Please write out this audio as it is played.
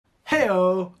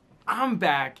Heyo, I'm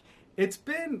back. It's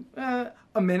been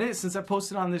a minute since I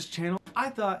posted on this channel. I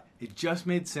thought it just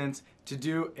made sense to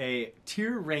do a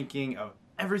tier ranking of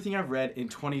everything I've read in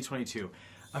 2022.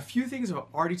 A few things I've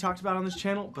already talked about on this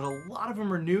channel, but a lot of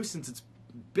them are new since it's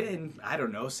been, I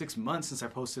don't know, 6 months since I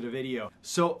posted a video.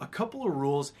 So a couple of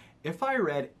rules. If I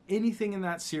read anything in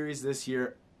that series this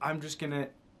year, I'm just gonna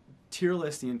tier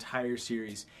list the entire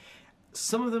series.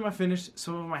 Some of them I finished,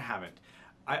 some of them I haven't.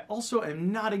 I also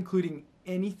am not including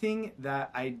anything that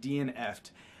I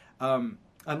DNF'd,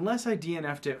 unless I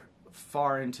DNF'd it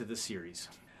far into the series.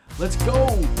 Let's go!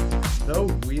 The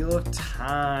Wheel of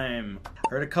Time.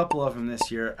 I read a couple of them this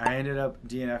year. I ended up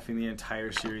DNFing the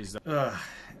entire series. Ugh.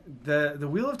 The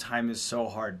Wheel of Time is so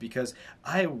hard because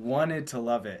I wanted to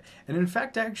love it. And in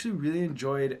fact, I actually really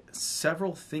enjoyed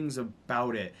several things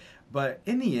about it. But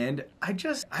in the end, I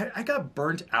got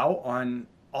burnt out on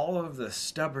all of the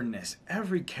stubbornness.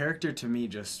 Every character to me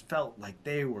just felt like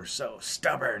they were so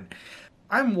stubborn.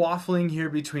 I'm waffling here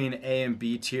between A and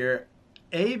B tier.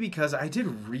 A, because I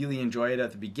did really enjoy it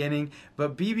at the beginning,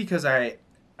 but B, because I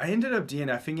ended up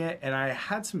DNFing it and I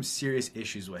had some serious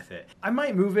issues with it. I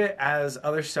might move it as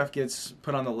other stuff gets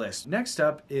put on the list. Next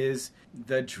up is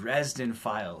the Dresden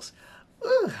Files.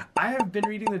 Ugh, I have been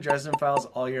reading the Dresden Files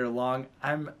all year long.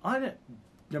 I'm on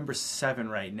number 7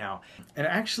 right now. And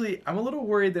actually, I'm a little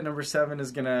worried that number 7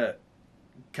 is gonna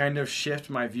kind of shift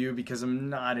my view because I'm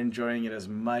not enjoying it as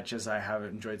much as I have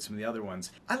enjoyed some of the other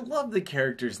ones. I love the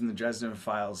characters in the Dresden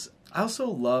Files. I also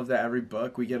love that every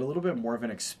book we get a little bit more of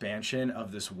an expansion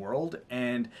of this world,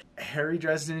 and Harry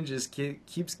Dresden just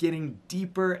keeps getting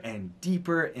deeper and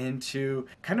deeper into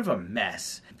kind of a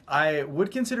mess. I would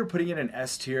consider putting it in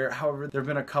S tier. However, there have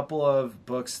been a couple of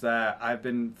books that I've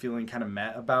been feeling kind of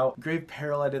meh about. Grave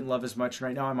Peril I didn't love as much.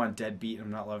 Right now I'm on Deadbeat and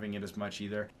I'm not loving it as much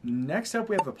either. Next up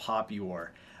we have the Poppy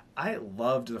War. I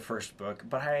loved the first book,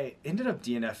 but I ended up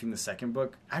DNFing the second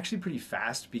book actually pretty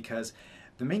fast because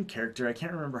the main character, I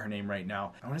can't remember her name right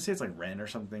now. I want to say it's like Ren or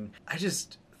something. I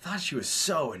just thought she was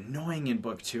so annoying in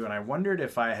book 2, and I wondered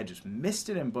if I had just missed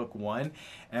it in book 1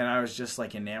 and I was just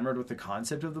like enamored with the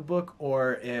concept of the book,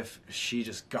 or if she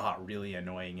just got really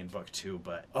annoying in book 2.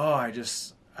 But oh, I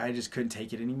just couldn't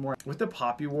take it anymore. With the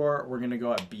Poppy War, we're gonna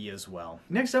go at B as well.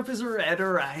 Next up is Red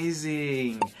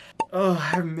Rising. Oh,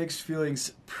 I have mixed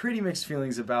feelings, pretty mixed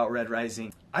feelings about Red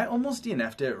Rising. I almost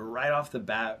DNF'd it right off the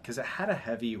bat because it had a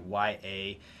heavy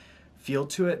YA feel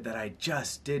to it that I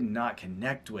just did not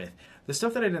connect with. The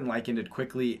stuff that I didn't like ended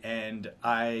quickly, and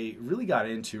I really got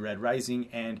into Red Rising,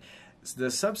 and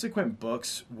the subsequent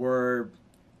books were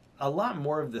a lot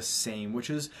more of the same, which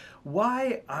is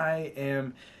why I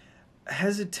am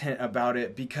hesitant about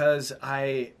it, because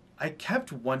I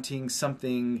kept wanting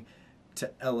something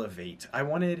to elevate. I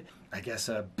wanted, I guess,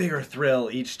 a bigger thrill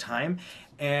each time,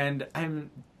 and I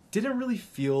didn't really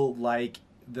feel like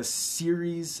the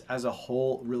series as a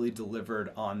whole really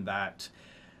delivered on that,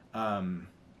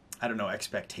 I don't know,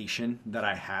 expectation that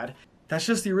I had. That's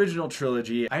just the original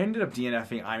trilogy. I ended up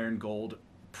DNFing Iron Gold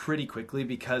pretty quickly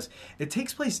because it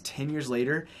takes place 10 years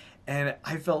later, and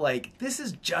I felt like this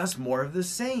is just more of the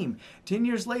same. 10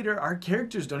 years later, our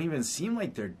characters don't even seem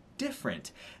like they're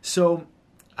different. So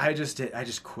I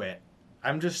just quit.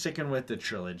 I'm just sticking with the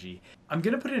trilogy. I'm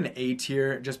gonna put it in A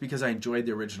tier just because I enjoyed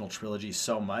the original trilogy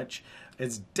so much.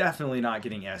 It's definitely not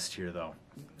getting S tier though.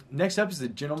 Next up is the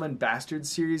Gentleman Bastard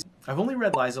series. I've only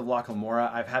read Lies of Locke Lamora.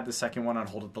 I've had the second one on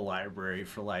hold at the library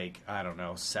for like, I don't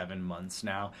know, 7 months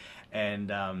now.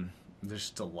 And there's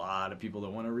just a lot of people that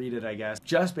want to read it, I guess.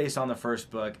 Just based on the first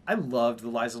book, I loved the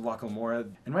Lies of Locke Lamora.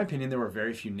 In my opinion, there were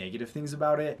very few negative things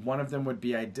about it. One of them would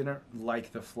be I didn't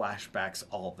like the flashbacks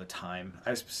all the time.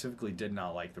 I specifically did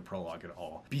not like the prologue at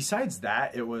all. Besides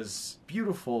that, it was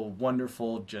beautiful,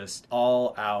 wonderful, just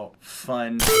all out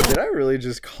fun. Did I really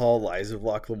just call Lies of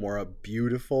Locke Lamora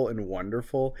beautiful and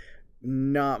wonderful?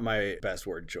 Not my best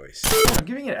word choice. I'm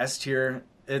giving it S tier.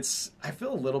 I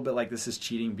feel a little bit like this is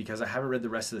cheating because I haven't read the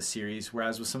rest of the series,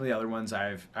 whereas with some of the other ones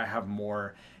I have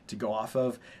more to go off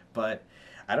of, but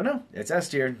I don't know, it's S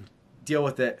tier. Deal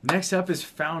with it. Next up is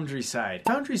Foundryside.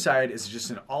 Foundryside is just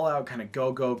an all-out kind of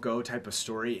go type of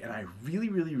story, and I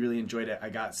really enjoyed it. I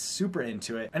got super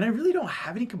into it, and I really don't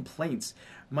have any complaints.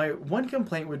 My one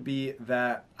complaint would be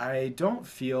that I don't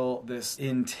feel this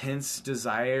intense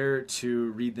desire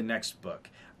to read the next book.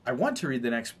 I want to read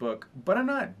the next book, but I'm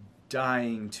not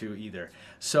dying to either.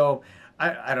 So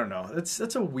I don't know.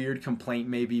 That's a weird complaint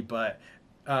maybe, but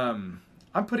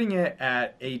I'm putting it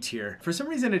at A tier. For some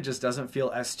reason, it just doesn't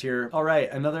feel S tier. All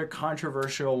right, another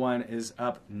controversial one is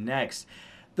up next.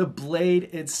 The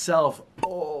Blade itself.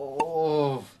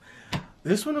 Oh,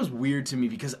 This one was weird to me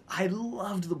because I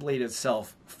loved the blade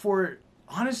itself for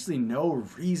honestly no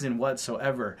reason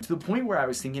whatsoever, to the point where I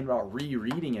was thinking about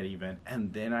rereading it even.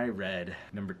 And then I read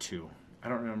number 2. I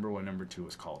don't remember what number 2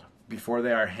 was called. Before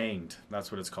They Are Hanged,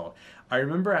 that's what it's called. I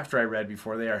remember after I read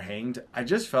Before They Are Hanged, I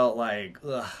just felt like,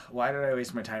 ugh, why did I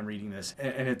waste my time reading this?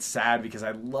 And it's sad because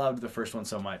I loved the first one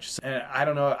so much. And I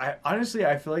don't know,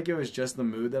 I feel like it was just the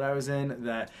mood that I was in,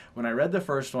 that when I read the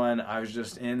first one, I was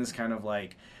just in this kind of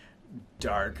like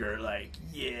darker, like,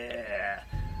 yeah,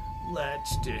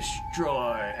 let's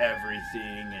destroy everything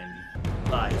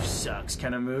and life sucks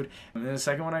kind of mood. And then the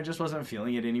second one, I just wasn't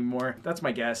feeling it anymore. That's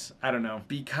my guess. I don't know.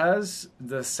 Because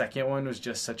the second one was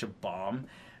just such a bomb,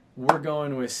 we're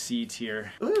going with C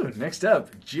tier. Ooh, next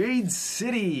up, Jade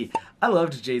City. I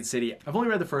loved Jade City. I've only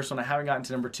read the first one. I haven't gotten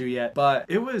to number 2 yet, but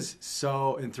it was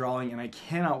so enthralling and I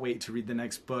cannot wait to read the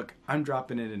next book. I'm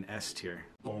dropping it in S tier.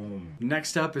 Boom.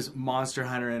 Next up is Monster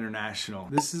Hunter International.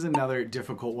 This is another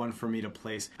difficult one for me to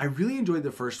place. I really enjoyed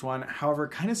the first one. However,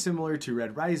 kind of similar to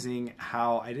Red Rising,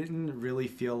 how I didn't really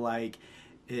feel like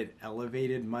it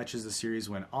elevated much as the series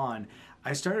went on.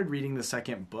 I started reading the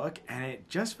second book and it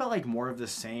just felt like more of the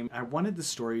same. I wanted the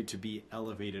story to be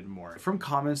elevated more. From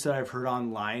comments that I've heard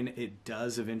online, it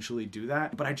does eventually do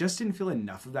that, but I just didn't feel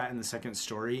enough of that in the second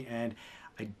story, and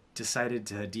I decided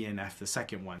to DNF the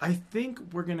second one. I think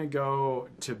we're gonna go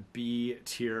to B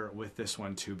tier with this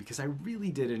one too, because I really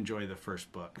did enjoy the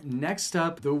first book. Next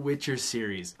up, the Witcher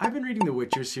series. I've been reading the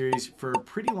Witcher series for a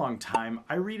pretty long time.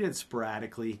 I read it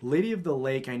sporadically. Lady of the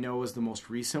Lake I know was the most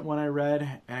recent one I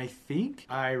read, and I think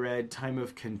I read Time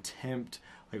of Contempt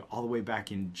like all the way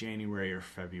back in January or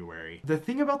February. The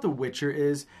thing about The Witcher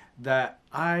is that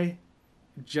I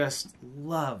just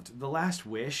loved The Last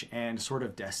Wish and Sword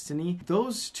of Destiny.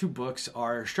 Those two books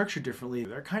are structured differently.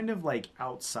 They're kind of like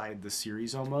outside the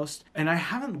series almost. And I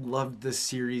haven't loved the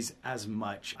series as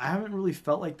much. I haven't really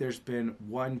felt like there's been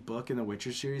one book in the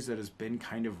Witcher series that has been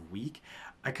kind of weak.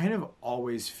 I kind of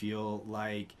always feel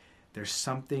like there's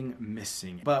something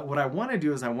missing. But what I want to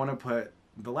do is I want to put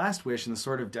The Last Wish and the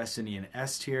Sword of Destiny in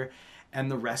S tier, and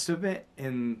the rest of it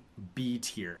in B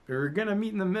tier. We're gonna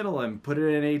meet in the middle and put it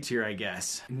in A tier, I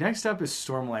guess. Next up is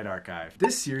Stormlight Archive.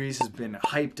 This series has been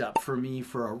hyped up for me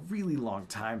for a really long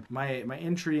time. My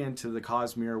entry into the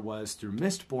Cosmere was through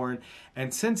Mistborn,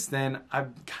 and since then,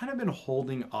 I've kind of been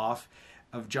holding off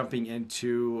of jumping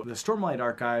into the Stormlight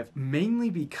Archive, mainly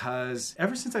because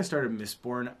ever since I started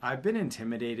Mistborn, I've been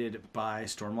intimidated by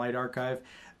Stormlight Archive.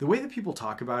 The way that people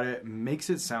talk about it makes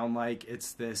it sound like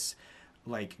it's this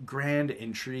like grand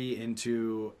entry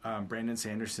into Brandon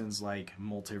Sanderson's like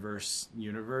multiverse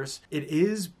universe. It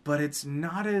is, but it's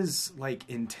not as like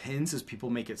intense as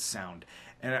people make it sound.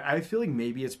 And I feel like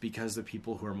maybe it's because the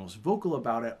people who are most vocal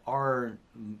about it are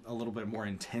a little bit more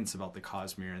intense about the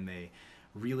Cosmere and they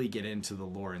really get into the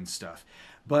lore and stuff.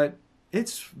 But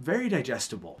it's very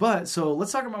digestible. But so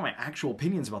let's talk about my actual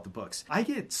opinions about the books. I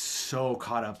get so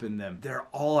caught up in them. They're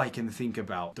all I can think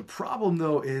about. The problem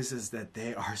though is that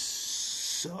they are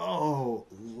so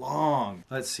long.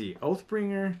 Let's see.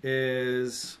 Oathbringer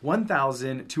is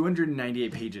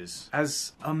 1,298 pages.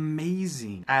 As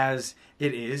amazing as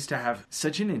it is to have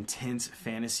such an intense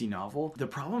fantasy novel, the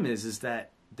problem is that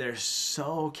they're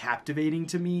so captivating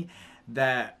to me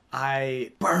that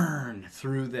I burn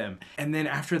through them. And then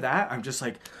after that, I'm just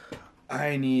like,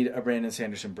 I need a Brandon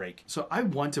Sanderson break. So I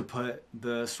want to put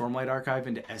the Stormlight Archive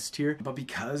into S tier, but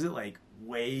because it like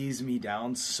weighs me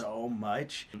down so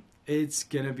much, it's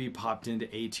gonna be popped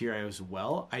into A tier as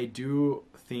well. I do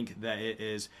think that it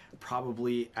is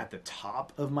probably at the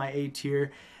top of my A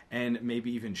tier and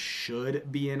maybe even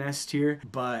should be in S tier,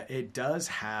 but it does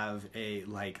have a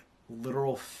like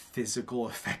literal physical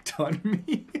effect on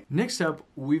me. Next up,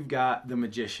 we've got The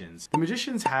Magicians. The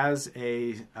Magicians has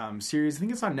a series, I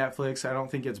think it's on Netflix. I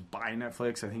don't think it's by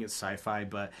Netflix. I think it's Sci-Fi,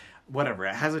 but whatever.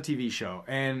 It has a TV show.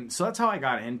 And so that's how I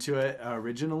got into it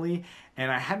originally. And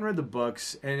I hadn't read the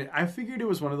books. And I figured it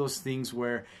was one of those things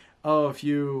where, oh, if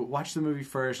you watch the movie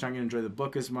first, you're not going to enjoy the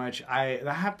book as much. That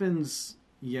happens,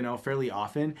 you know, fairly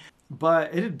often.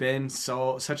 But it had been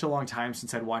such a long time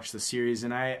since I'd watched the series,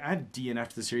 and I had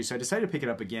DNF'd the series, so I decided to pick it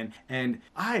up again, and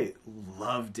I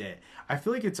loved it. I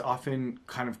feel like it's often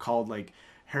kind of called like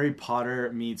Harry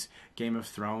Potter meets Game of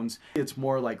Thrones. It's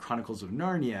more like Chronicles of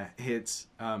Narnia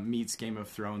meets Game of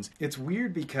Thrones. It's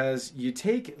weird because you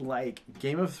take like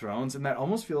Game of Thrones and that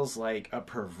almost feels like a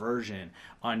perversion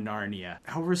on Narnia.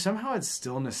 However, somehow it's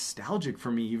still nostalgic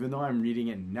for me even though I'm reading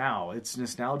it now. It's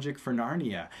nostalgic for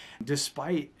Narnia,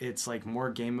 despite its like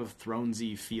more Game of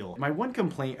Thronesy feel. My one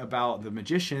complaint about The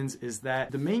Magicians is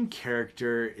that the main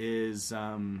character is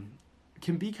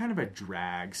can be kind of a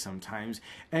drag sometimes.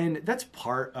 And that's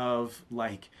part of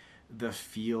like the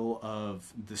feel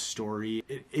of the story.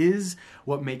 It is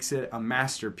what makes it a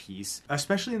masterpiece.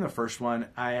 Especially in the first one,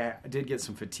 I did get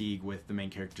some fatigue with the main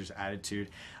character's attitude.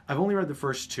 I've only read the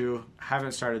first two,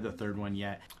 haven't started the third one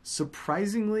yet.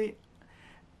 Surprisingly,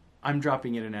 I'm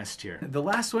dropping it in S tier. The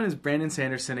last one is Brandon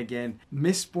Sanderson again,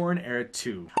 Mistborn Era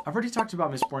 2. I've already talked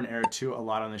about Mistborn Era 2 a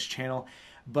lot on this channel,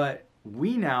 but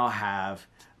we now have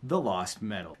The Lost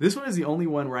Metal. This one is the only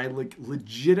one where I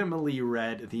legitimately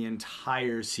read the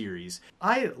entire series.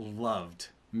 I loved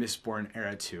Mistborn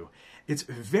Era 2. It's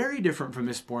very different from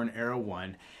Mistborn Era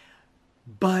 1,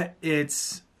 but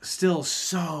it's still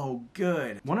so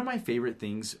good. One of my favorite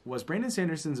things was Brandon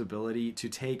Sanderson's ability to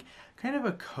take kind of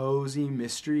a cozy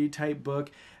mystery type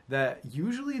book that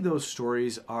usually those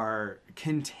stories are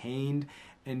contained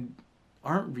and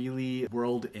aren't really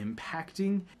world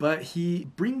impacting, but he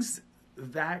brings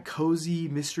that cozy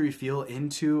mystery feel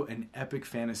into an epic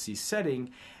fantasy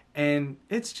setting, and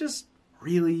it's just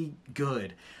really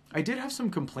good. I did have some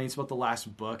complaints about the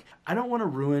last book. I don't want to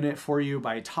ruin it for you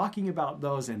by talking about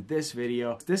those in this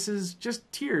video. This is just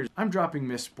tiers. I'm dropping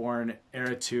Mistborn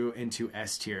Era 2 into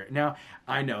S tier. Now,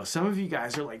 I know some of you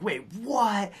guys are like, wait,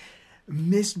 what?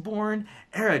 Mistborn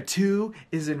Era 2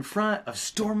 is in front of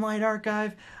Stormlight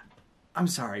Archive? I'm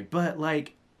sorry, but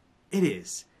like, it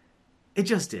is. It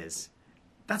just is.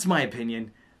 That's my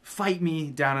opinion. Fight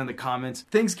me down in the comments.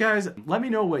 Thanks, guys. Let me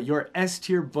know what your S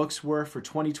tier books were for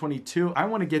 2022. I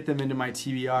want to get them into my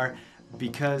TBR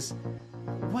because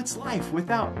what's life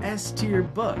without S tier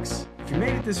books? If you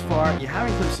made it this far, you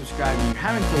haven't clicked subscribe, and you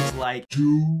haven't clicked like,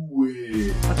 do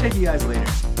it. I'll check you guys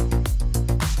later.